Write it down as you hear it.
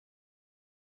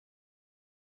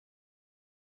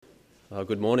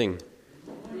Good morning.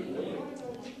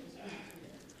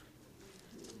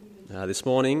 This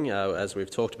morning, as we've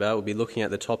talked about, we'll be looking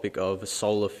at the topic of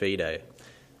sola fide,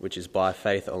 which is by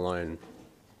faith alone.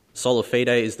 Sola fide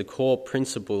is the core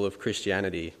principle of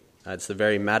Christianity. It's the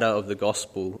very matter of the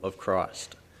gospel of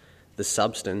Christ. The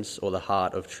substance or the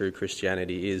heart of true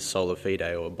Christianity is sola fide,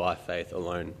 or by faith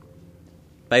alone.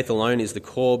 Faith alone is the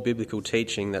core biblical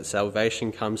teaching that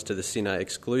salvation comes to the sinner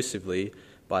exclusively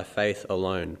by faith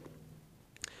alone.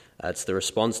 It's the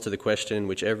response to the question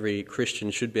which every Christian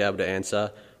should be able to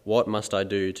answer: what must I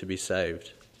do to be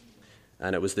saved?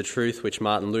 And it was the truth which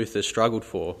Martin Luther struggled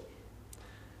for.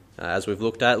 As we've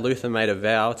looked at, Luther made a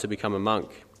vow to become a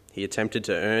monk. He attempted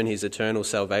to earn his eternal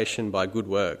salvation by good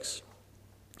works.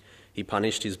 He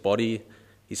punished his body,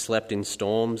 he slept in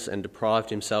storms, and deprived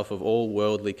himself of all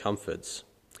worldly comforts.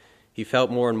 He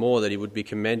felt more and more that he would be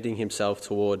commending himself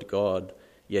toward God,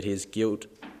 yet his guilt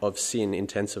of sin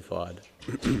intensified.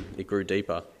 It grew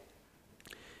deeper.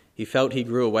 He felt he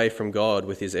grew away from God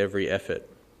with his every effort.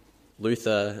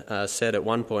 Luther said at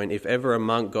one point, "If ever a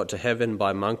monk got to heaven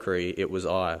by monkery, it was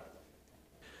I."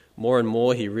 More and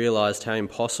more he realised how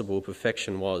impossible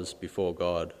perfection was before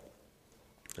God.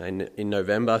 In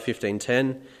November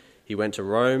 1510, he went to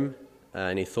Rome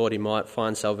and he thought he might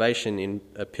find salvation in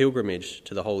a pilgrimage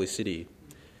to the holy city.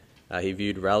 He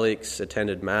viewed relics,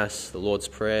 attended Mass, the Lord's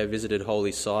Prayer, visited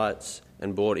holy sites,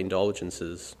 and bought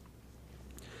indulgences.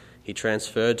 He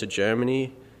transferred to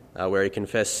Germany, where he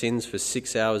confessed sins for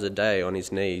 6 hours a day on his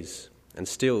knees, and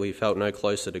still he felt no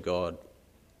closer to God.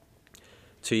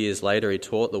 2 years later, he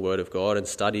taught the Word of God and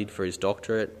studied for his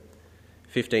doctorate.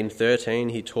 1513,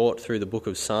 he taught through the book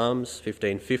of Psalms,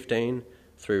 1515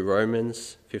 through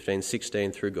Romans,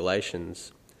 1516 through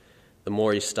Galatians. The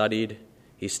more he studied,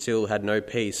 he still had no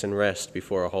peace and rest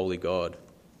before a holy God,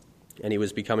 and he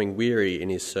was becoming weary in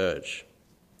his search.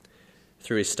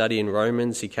 Through his study in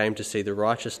Romans, he came to see the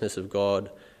righteousness of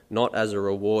God not as a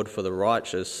reward for the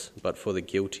righteous, but for the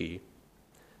guilty.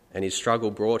 And his struggle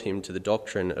brought him to the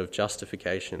doctrine of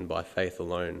justification by faith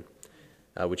alone,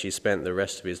 which he spent the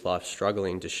rest of his life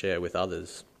struggling to share with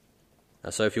others.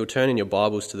 So if you'll turn in your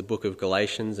Bibles to the book of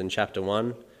Galatians in chapter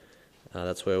 1,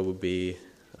 that's where we'll be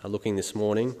looking this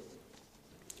morning.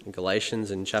 In Galatians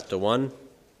in chapter 1,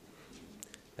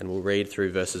 and we'll read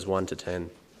through verses 1 to 10.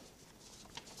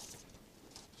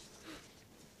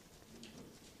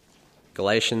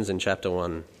 Galatians in chapter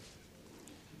 1,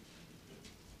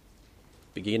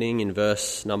 beginning in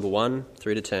verse number 1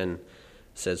 through to 10,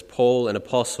 says, "Paul, an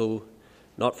apostle,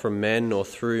 not from men nor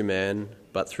through man,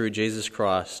 but through Jesus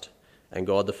Christ and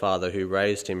God the Father who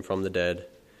raised him from the dead,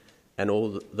 and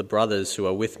all the brothers who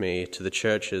are with me, to the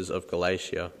churches of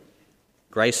Galatia.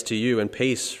 Grace to you and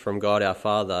peace from God our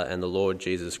Father and the Lord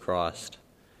Jesus Christ,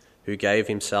 who gave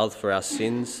himself for our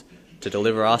sins to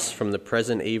deliver us from the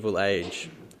present evil age,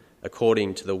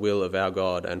 according to the will of our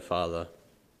God and Father,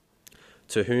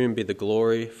 to whom be the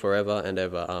glory forever and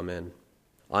ever. Amen.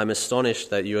 I am astonished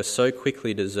that you are so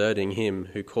quickly deserting him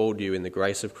who called you in the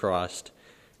grace of Christ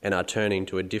and are turning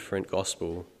to a different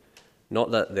gospel.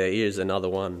 Not that there is another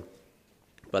one,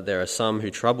 but there are some who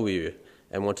trouble you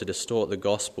and want to distort the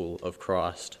gospel of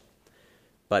Christ.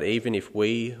 But even if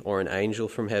we or an angel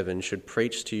from heaven should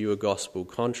preach to you a gospel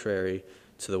contrary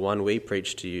to the one we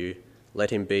preach to you, let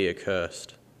him be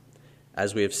accursed.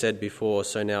 As we have said before,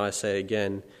 so now I say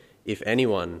again, if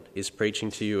anyone is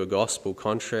preaching to you a gospel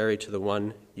contrary to the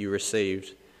one you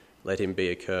received, let him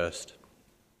be accursed.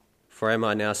 For am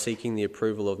I now seeking the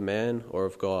approval of man or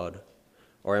of God?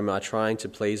 Or am I trying to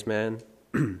please man?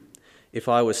 If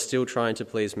I was still trying to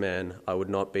please man, I would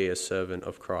not be a servant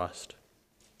of Christ."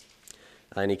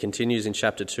 And he continues in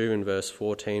chapter 2 in verse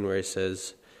 14 where he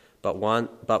says, But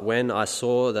when I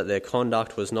saw that their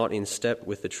conduct was not in step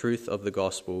with the truth of the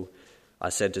gospel, I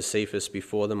said to Cephas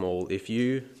before them all, "If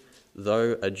you,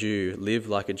 though a Jew, live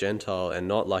like a Gentile and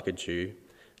not like a Jew,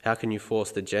 how can you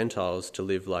force the Gentiles to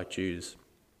live like Jews?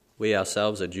 We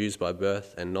ourselves are Jews by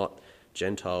birth and not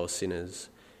Gentile sinners.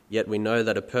 Yet we know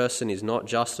that a person is not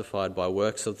justified by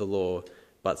works of the law,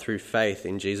 but through faith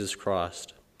in Jesus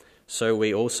Christ. So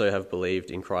we also have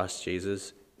believed in Christ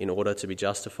Jesus, in order to be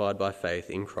justified by faith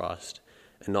in Christ,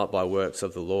 and not by works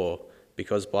of the law,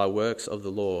 because by works of the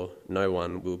law no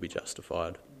one will be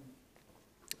justified."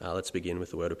 Let's begin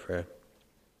with the word of prayer.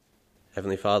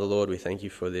 Heavenly Father, Lord, we thank you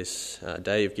for this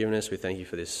day you've given us. We thank you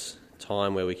for this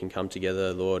time where we can come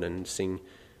together, Lord, and sing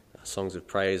songs of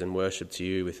praise and worship to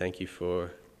you. We thank you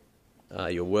for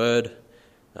your word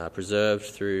preserved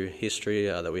through history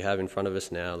that we have in front of us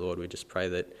now. Lord, we just pray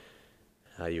that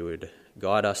you would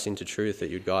guide us into truth, that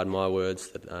you'd guide my words,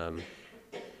 that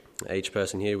each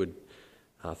person here would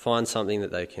find something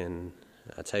that they can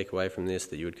take away from this,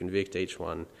 that you would convict each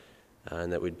one,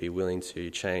 and that we'd be willing to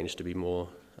change to be more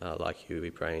like you, we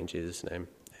pray in Jesus' name.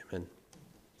 Amen.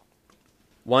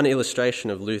 One illustration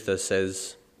of Luther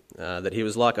says that he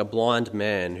was like a blind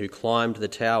man who climbed the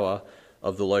tower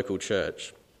of the local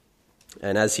church.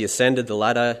 And as he ascended the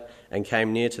ladder and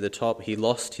came near to the top, he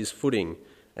lost his footing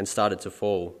and started to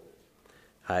fall.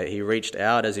 He reached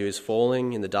out as he was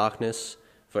falling in the darkness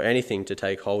for anything to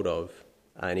take hold of,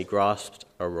 and he grasped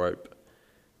a rope.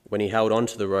 When he held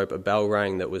onto the rope, a bell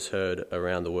rang that was heard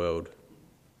around the world.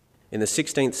 In the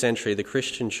 16th century, the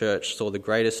Christian church saw the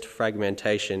greatest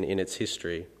fragmentation in its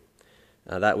history.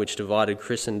 That which divided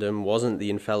Christendom wasn't the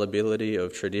infallibility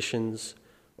of traditions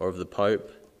or of the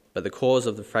Pope, but the cause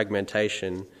of the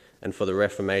fragmentation and for the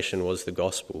Reformation was the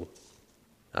gospel.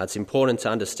 It's important to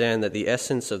understand that the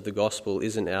essence of the gospel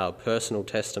isn't our personal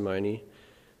testimony.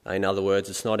 In other words,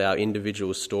 it's not our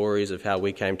individual stories of how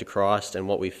we came to Christ and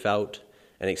what we felt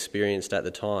and experienced at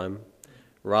the time.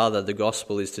 Rather, the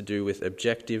gospel is to do with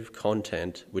objective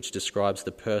content which describes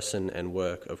the person and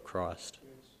work of Christ.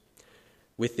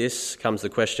 With this comes the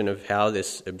question of how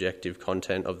this objective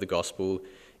content of the gospel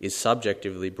is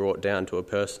subjectively brought down to a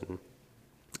person.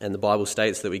 And the Bible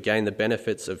states that we gain the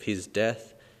benefits of his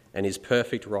death and his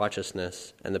perfect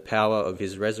righteousness and the power of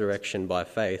his resurrection by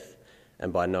faith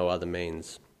and by no other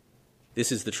means.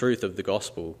 This is the truth of the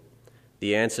gospel,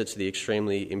 the answer to the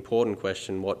extremely important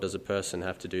question, what does a person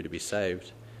have to do to be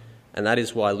saved? And that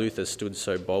is why Luther stood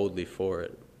so boldly for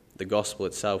it. The gospel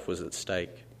itself was at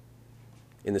stake.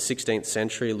 In the 16th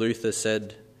century, Luther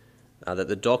said that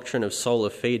the doctrine of sola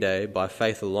fide, by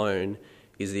faith alone,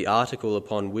 is the article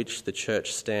upon which the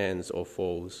church stands or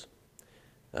falls.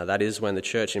 That is, when the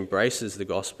church embraces the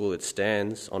gospel, it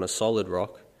stands on a solid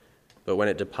rock, but when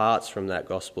it departs from that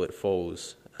gospel, it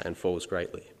falls, and falls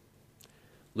greatly.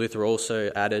 Luther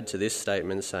also added to this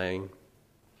statement saying,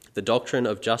 the doctrine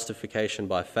of justification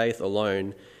by faith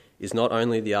alone is not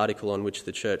only the article on which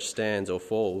the church stands or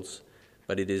falls,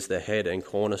 but it is the head and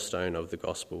cornerstone of the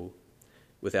gospel.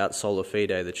 Without sola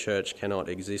fide, the church cannot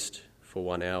exist for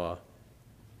 1 hour.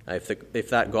 If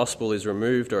that gospel is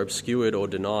removed or obscured or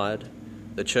denied,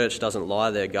 the church doesn't lie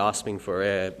there gasping for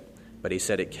air, but he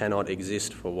said it cannot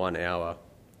exist for 1 hour.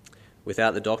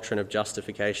 Without the doctrine of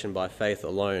justification by faith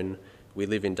alone, we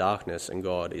live in darkness and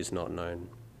God is not known.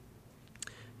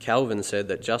 Calvin said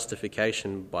that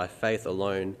justification by faith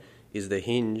alone is the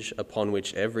hinge upon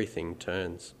which everything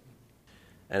turns.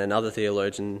 And another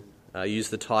theologian used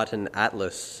the Titan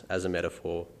Atlas as a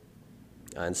metaphor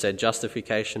and said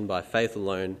justification by faith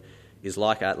alone is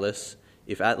like Atlas.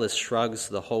 If Atlas shrugs,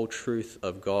 the whole truth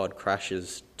of God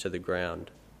crashes to the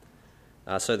ground.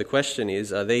 So the question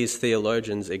is, are these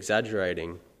theologians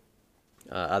exaggerating?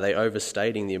 Are they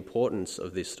overstating the importance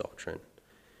of this doctrine?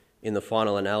 In the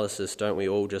final analysis, don't we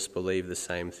all just believe the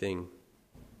same thing?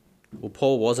 Well,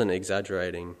 Paul wasn't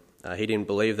exaggerating. He didn't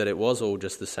believe that it was all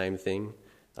just the same thing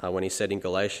when he said in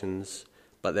Galatians,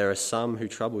 but there are some who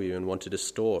trouble you and want to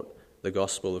distort the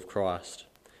gospel of Christ.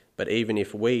 But even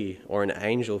if we or an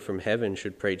angel from heaven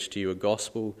should preach to you a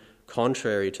gospel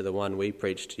contrary to the one we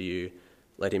preach to you,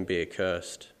 let him be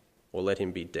accursed, or let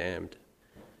him be damned.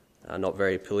 Not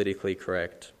very politically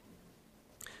correct.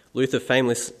 Luther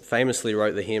famously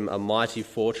wrote the hymn, "A Mighty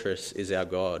Fortress is Our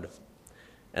God."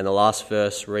 And the last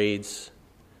verse reads,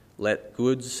 "Let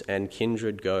goods and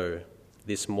kindred go,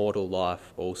 this mortal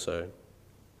life also."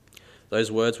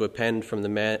 Those words were penned from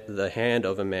the hand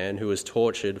of a man who was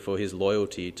tortured for his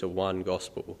loyalty to one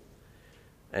gospel.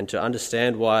 And to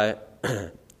understand why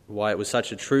it was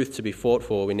such a truth to be fought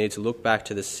for, we need to look back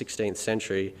to the 16th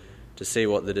century to see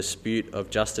what the dispute of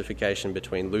justification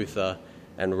between Luther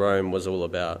and Rome was all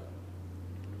about.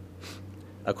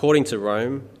 According to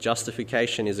Rome,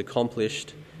 justification is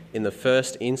accomplished in the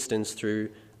first instance through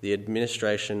the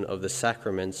administration of the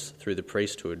sacraments through the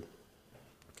priesthood.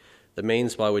 The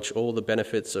means by which all the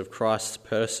benefits of Christ's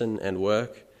person and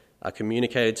work are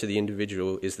communicated to the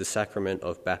individual is the sacrament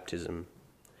of baptism.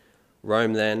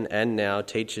 Rome then and now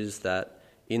teaches that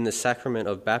in the sacrament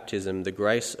of baptism, the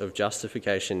grace of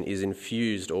justification is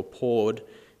infused or poured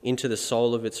into the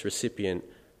soul of its recipient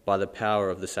by the power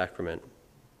of the sacrament,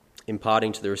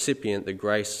 imparting to the recipient the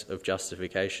grace of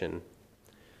justification.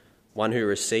 One who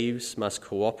receives must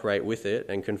cooperate with it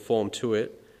and conform to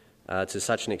it to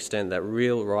such an extent that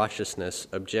real righteousness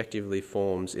objectively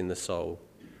forms in the soul.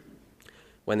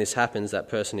 When this happens, that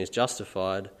person is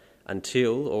justified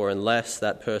until or unless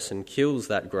that person kills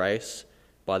that grace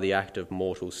by the act of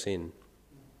mortal sin.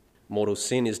 Mortal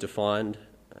sin is defined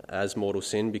as mortal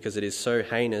sin because it is so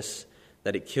heinous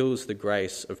that it kills the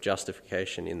grace of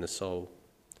justification in the soul.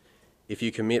 If you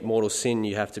commit mortal sin,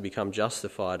 you have to become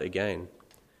justified again.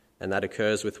 And that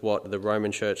occurs with what the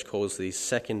Roman Church calls the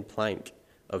second plank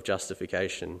of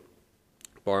justification.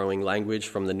 Borrowing language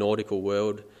from the nautical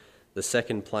world, the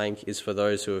second plank is for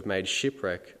those who have made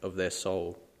shipwreck of their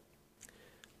soul.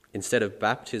 Instead of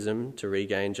baptism to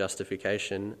regain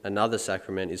justification, another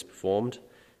sacrament is performed,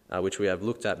 which we have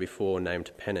looked at before,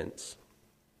 named penance.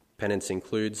 Penance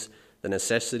includes the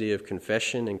necessity of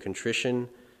confession and contrition,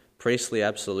 priestly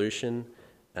absolution,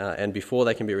 and before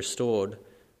they can be restored,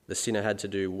 the sinner had to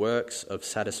do works of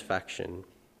satisfaction,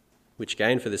 which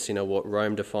gain for the sinner what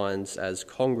Rome defines as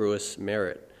congruous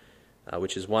merit,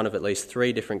 which is one of at least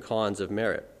 3 different kinds of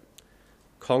merit.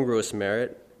 Congruous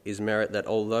merit is merit that,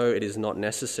 although it is not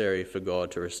necessary for God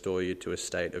to restore you to a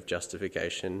state of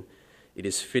justification, it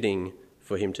is fitting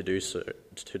for him to do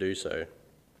so.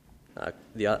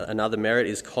 Another merit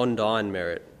is condign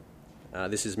merit.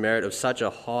 This is merit of such a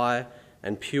high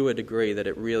and pure degree that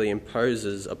it really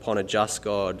imposes upon a just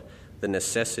God the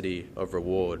necessity of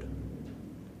reward.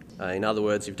 In other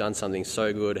words, you've done something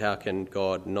so good, how can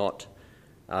God not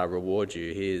reward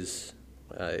you?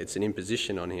 It's an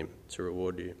imposition on him to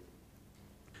reward you.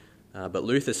 But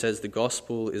Luther says the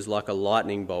gospel is like a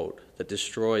lightning bolt that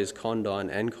destroys condign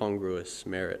and congruous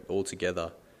merit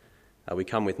altogether. We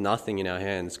come with nothing in our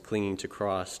hands, clinging to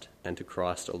Christ and to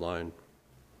Christ alone.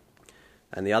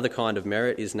 And the other kind of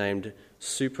merit is named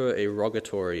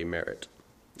supererogatory merit,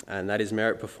 and that is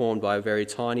merit performed by a very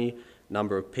tiny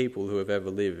number of people who have ever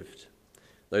lived.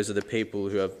 Those are the people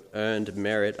who have earned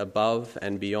merit above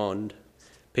and beyond,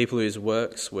 people whose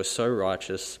works were so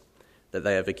righteous that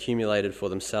they have accumulated for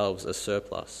themselves a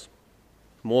surplus,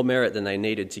 more merit than they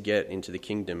needed to get into the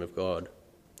kingdom of God.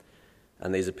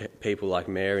 And these are people like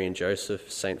Mary and Joseph,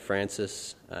 St.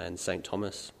 Francis and St.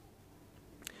 Thomas.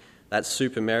 That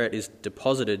super merit is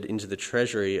deposited into the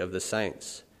treasury of the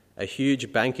saints, a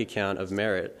huge bank account of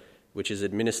merit which is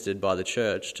administered by the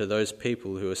church to those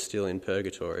people who are still in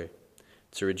purgatory,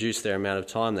 to reduce their amount of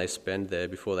time they spend there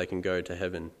before they can go to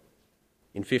heaven.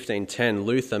 In 1510,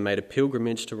 Luther made a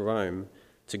pilgrimage to Rome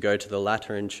to go to the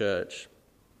Lateran Church.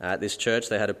 At this church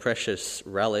they had a precious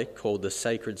relic called the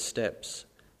Sacred Steps,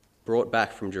 brought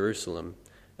back from Jerusalem,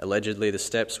 allegedly the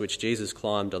steps which Jesus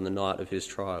climbed on the night of his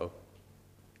trial.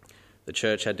 The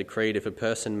church had decreed if a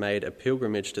person made a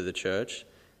pilgrimage to the church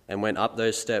and went up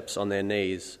those steps on their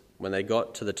knees, when they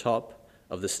got to the top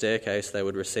of the staircase they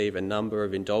would receive a number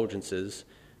of indulgences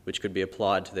which could be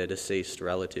applied to their deceased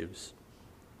relatives.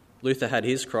 Luther had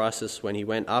his crisis when he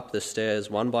went up the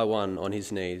stairs one by one on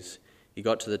his knees. He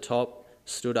got to the top,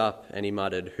 stood up, and he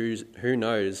muttered, "Who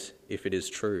knows if it is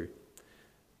true?"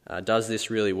 Does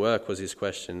this really work, was his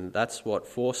question. That's what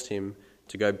forced him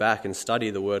to go back and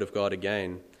study the Word of God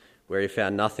again, where he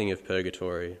found nothing of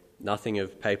purgatory, nothing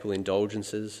of papal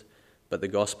indulgences, but the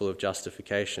gospel of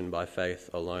justification by faith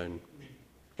alone.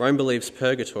 Rome believes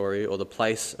purgatory, or the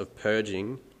place of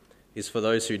purging, is for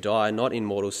those who die not in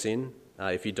mortal sin.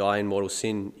 If you die in mortal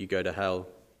sin, you go to hell.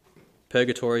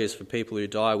 Purgatory is for people who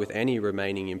die with any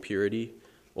remaining impurity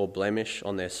or blemish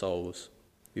on their souls.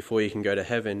 Before you can go to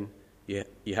heaven,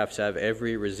 you have to have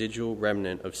every residual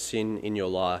remnant of sin in your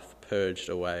life purged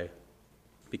away,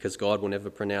 because God will never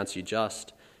pronounce you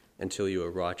just until you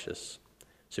are righteous.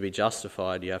 To be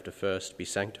justified, you have to first be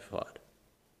sanctified.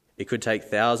 It could take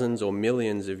thousands or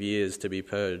millions of years to be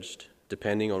purged,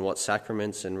 depending on what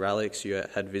sacraments and relics you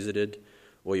had visited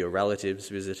or your relatives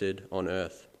visited on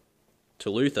earth. To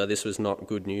Luther, this was not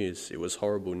good news, it was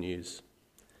horrible news.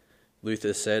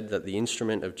 Luther said that the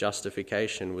instrument of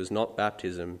justification was not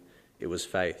baptism, it was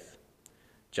faith.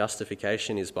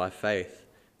 Justification is by faith.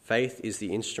 Faith is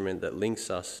the instrument that links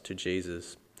us to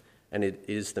Jesus, and it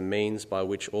is the means by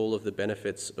which all of the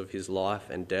benefits of his life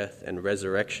and death and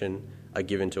resurrection are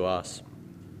given to us.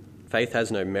 Faith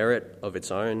has no merit of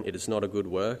its own. It is not a good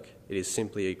work. It is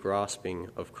simply a grasping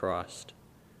of Christ.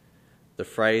 The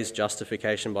phrase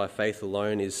justification by faith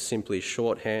alone is simply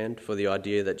shorthand for the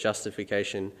idea that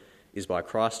justification is by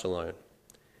Christ alone.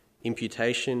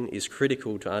 Imputation is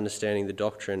critical to understanding the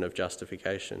doctrine of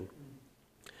justification.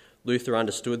 Luther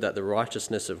understood that the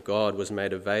righteousness of God was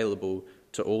made available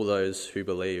to all those who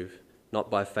believe, not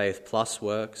by faith plus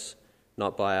works,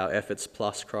 not by our efforts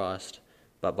plus Christ,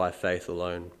 but by faith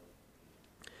alone.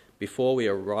 Before we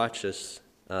are righteous,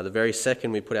 the very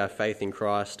second we put our faith in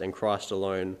Christ and Christ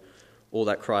alone, all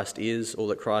that Christ is, all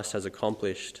that Christ has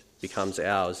accomplished, becomes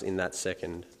ours in that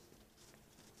second.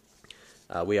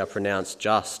 We are pronounced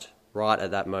just right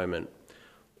at that moment.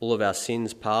 All of our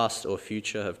sins, past or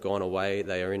future, have gone away.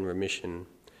 They are in remission.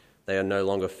 They are no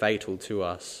longer fatal to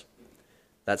us.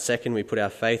 That second we put our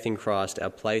faith in Christ,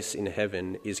 our place in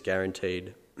heaven is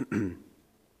guaranteed.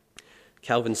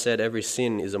 Calvin said every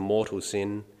sin is a mortal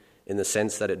sin in the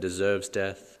sense that it deserves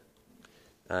death,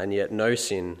 and yet no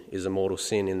sin is a mortal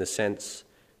sin in the sense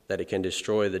that it can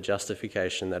destroy the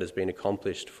justification that has been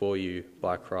accomplished for you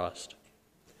by Christ.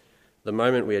 The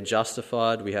moment we are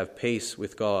justified, we have peace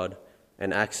with God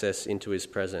and access into his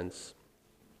presence.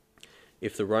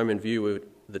 If the Roman view were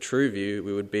the true view,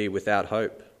 we would be without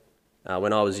hope.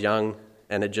 When I was young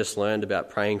and had just learned about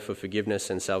praying for forgiveness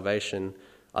and salvation,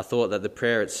 I thought that the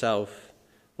prayer itself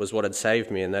was what had saved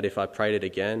me, and that if I prayed it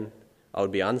again, I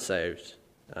would be unsaved.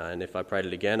 And if I prayed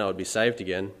it again, I would be saved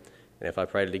again. And if I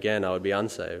prayed it again, I would be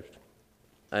unsaved.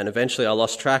 And eventually I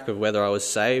lost track of whether I was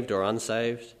saved or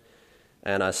unsaved.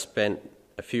 And I spent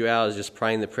a few hours just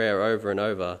praying the prayer over and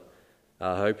over,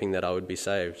 hoping that I would be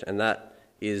saved. And that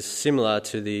is similar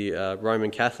to the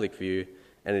Roman Catholic view,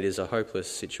 and it is a hopeless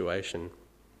situation.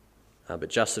 But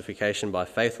justification by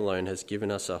faith alone has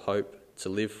given us a hope to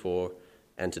live for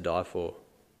and to die for.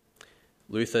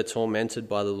 Luther, tormented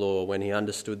by the law when he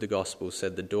understood the gospel,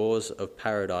 said, "The doors of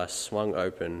paradise swung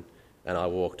open and I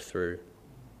walked through."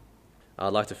 I'd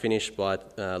like to finish by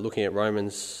looking at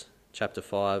Romans chapter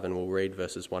 5, and we'll read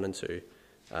verses 1 and 2,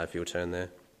 if you'll turn there.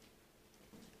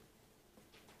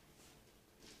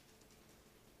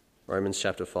 Romans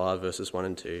chapter 5, verses 1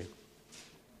 and 2,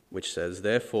 which says,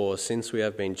 "Therefore, since we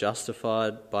have been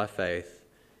justified by faith,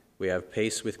 we have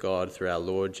peace with God through our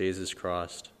Lord Jesus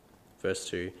Christ." Verse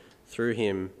 2, "Through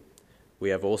him we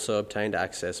have also obtained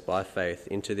access by faith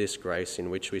into this grace in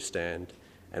which we stand,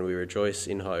 and we rejoice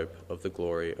in hope of the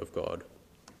glory of God."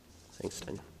 Thanks,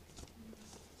 Dan.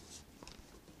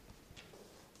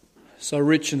 So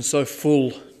rich and so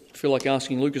full. I feel like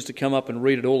asking Lucas to come up and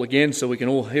read it all again so we can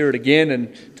all hear it again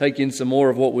and take in some more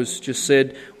of what was just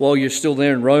said. While you're still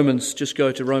there in Romans, just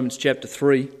go to Romans chapter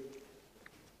 3.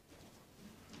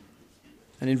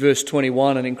 And in verse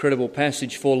 21, an incredible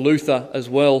passage for Luther as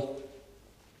well.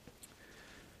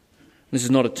 This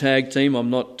is not a tag team. I'm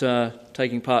not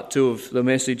taking part 2 of the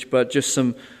message, but just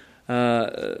some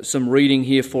reading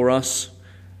here for us.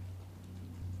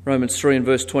 Romans 3 and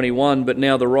verse 21, "But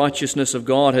now the righteousness of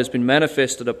God has been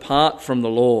manifested apart from the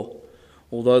law,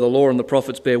 although the law and the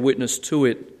prophets bear witness to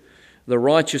it. The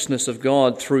righteousness of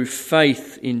God through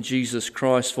faith in Jesus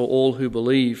Christ for all who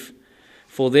believe.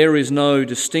 For there is no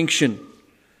distinction,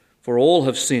 for all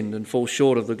have sinned and fall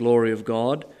short of the glory of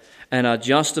God, and are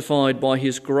justified by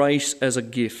his grace as a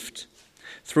gift,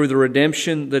 through the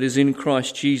redemption that is in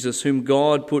Christ Jesus, whom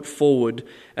God put forward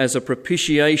as a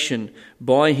propitiation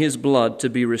by his blood to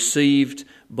be received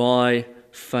by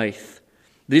faith.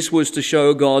 This was to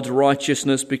show God's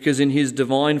righteousness, because in his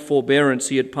divine forbearance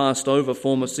he had passed over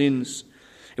former sins.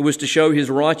 It was to show his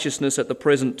righteousness at the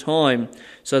present time,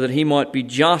 so that he might be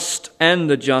just and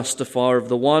the justifier of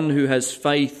the one who has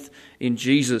faith in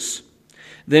Jesus.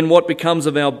 Then what becomes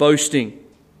of our boasting?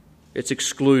 It's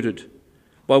excluded.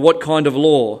 By what kind of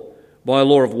law? By a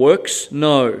law of works?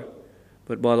 No,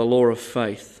 but by the law of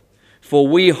faith. For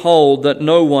we hold that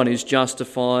no one is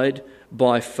justified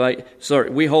by faith.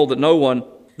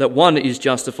 That one is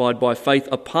justified by faith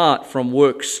apart from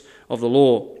works of the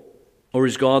law. Or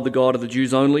is God the God of the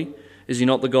Jews only? Is he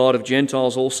not the God of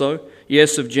Gentiles also?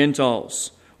 Yes, of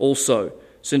Gentiles also,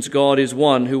 since God is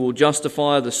one who will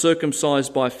justify the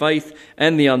circumcised by faith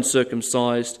and the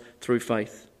uncircumcised through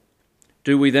faith.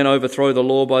 Do we then overthrow the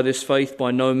law by this faith? By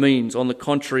no means. On the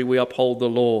contrary, we uphold the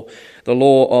law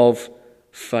of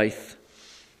faith.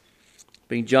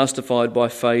 Being justified by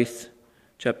faith,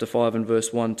 chapter 5 and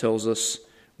verse 1 tells us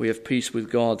we have peace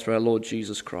with God through our Lord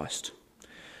Jesus Christ.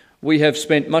 We have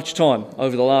spent much time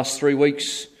over the last 3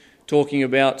 weeks talking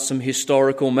about some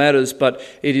historical matters, but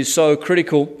it is so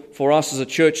critical for us as a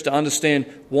church to understand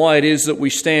why it is that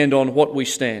we stand on what we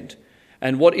stand,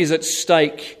 and what is at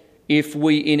stake if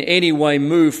we in any way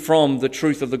move from the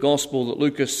truth of the gospel that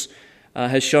Lucas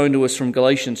has shown to us from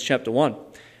Galatians chapter 1.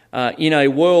 In a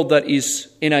world that is,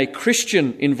 in a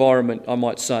Christian environment, I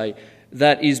might say,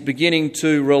 that is beginning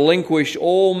to relinquish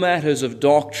all matters of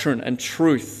doctrine and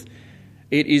truth,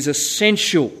 it is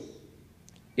essential,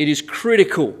 it is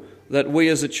critical that we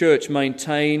as a church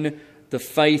maintain the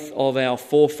faith of our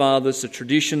forefathers, the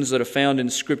traditions that are found in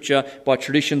Scripture. By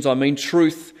traditions I mean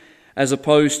truth, as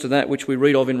opposed to that which we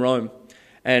read of in Rome.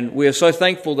 And we are so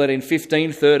thankful that in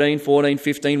 15,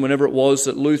 whenever it was,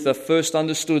 that Luther first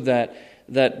understood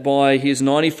that by his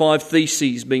 95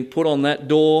 Theses being put on that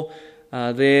door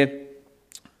there,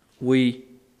 we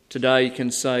today can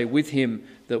say with him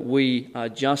that we are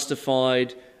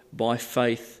justified by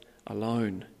faith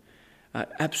alone.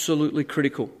 Absolutely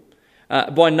critical.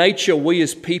 By nature, we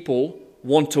as people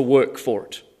want to work for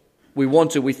it. We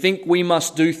want to. We think we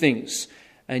must do things.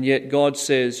 And yet God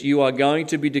says, you are going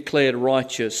to be declared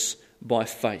righteous by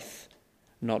faith,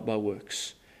 not by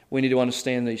works. We need to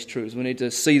understand these truths. We need to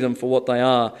see them for what they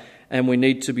are, and we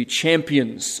need to be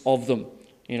champions of them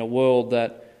in a world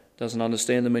that doesn't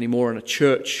understand them anymore, and a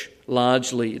church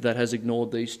largely that has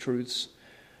ignored these truths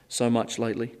so much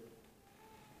lately.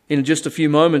 In just a few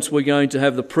moments, we're going to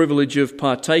have the privilege of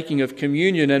partaking of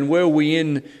communion, and were we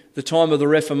in the time of the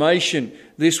Reformation,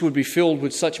 this would be filled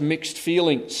with such mixed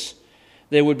feelings.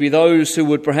 There would be those who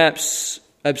would perhaps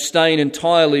abstain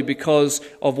entirely because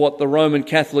of what the Roman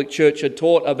Catholic Church had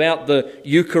taught about the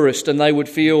Eucharist, and they would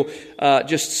feel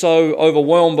just so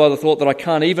overwhelmed by the thought that I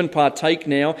can't even partake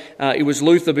now. It was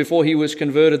Luther, before he was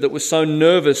converted, that was so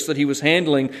nervous that he was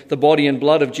handling the body and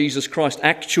blood of Jesus Christ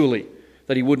actually,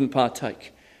 that he wouldn't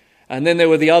partake. And then there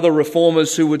were the other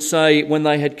reformers who would say, when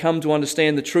they had come to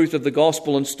understand the truth of the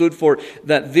gospel and stood for it,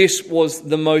 that this was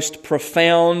the most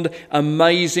profound,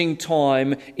 amazing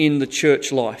time in the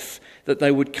church life, that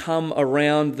they would come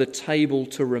around the table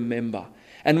to remember.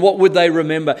 And what would they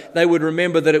remember? They would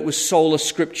remember that it was sola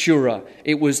scriptura.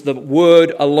 It was the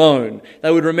word alone.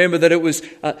 They would remember that it was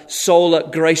sola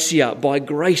gratia, by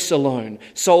grace alone.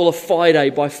 Sola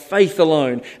fide, by faith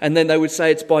alone. And then they would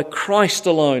say it's by Christ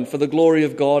alone, for the glory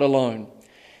of God alone.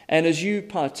 And as you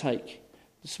partake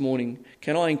this morning,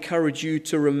 can I encourage you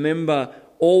to remember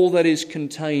all that is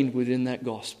contained within that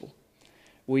gospel?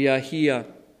 We are here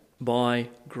by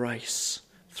grace,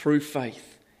 through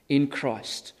faith in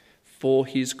Christ, for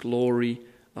His glory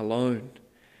alone.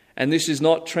 And this is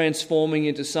not transforming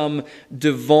into some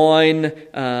divine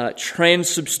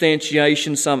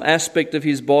transubstantiation, some aspect of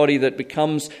His body that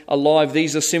becomes alive.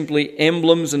 These are simply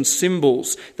emblems and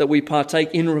symbols that we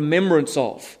partake in remembrance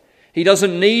of. He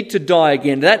doesn't need to die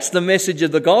again. That's the message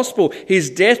of the gospel. His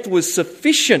death was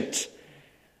sufficient.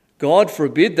 God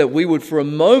forbid that we would for a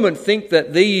moment think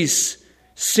that these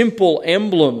simple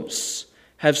emblems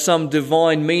have some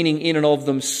divine meaning in and of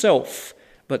themselves,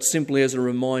 but simply as a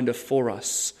reminder for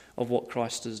us of what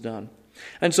Christ has done.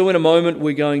 And so in a moment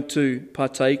we're going to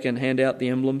partake and hand out the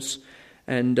emblems,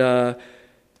 and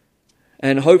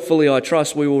hopefully, I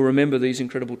trust, we will remember these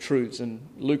incredible truths. And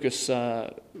Lucas,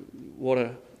 what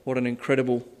an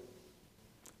incredible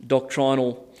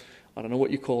doctrinal, I don't know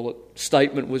what you call it,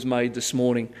 statement was made this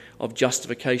morning of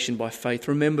justification by faith.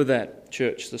 Remember that,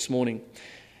 church, this morning.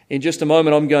 In just a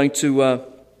moment, I'm going to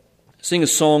sing a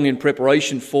song in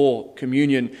preparation for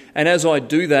communion. And as I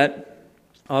do that,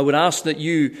 I would ask that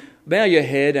you bow your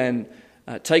head and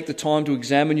take the time to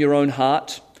examine your own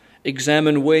heart.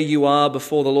 Examine where you are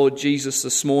before the Lord Jesus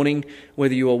this morning,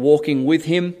 whether you are walking with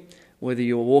Him, whether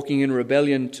you are walking in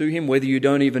rebellion to Him, whether you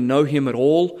don't even know Him at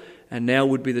all, and now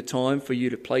would be the time for you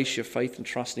to place your faith and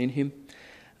trust in Him.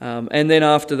 And then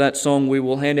after that song, we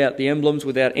will hand out the emblems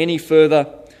without any further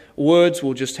words.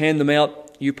 We'll just hand them out.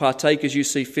 You partake as you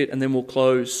see fit, and then we'll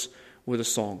close with a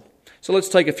song. So let's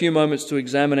take a few moments to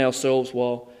examine ourselves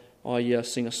while I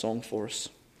sing a song for us.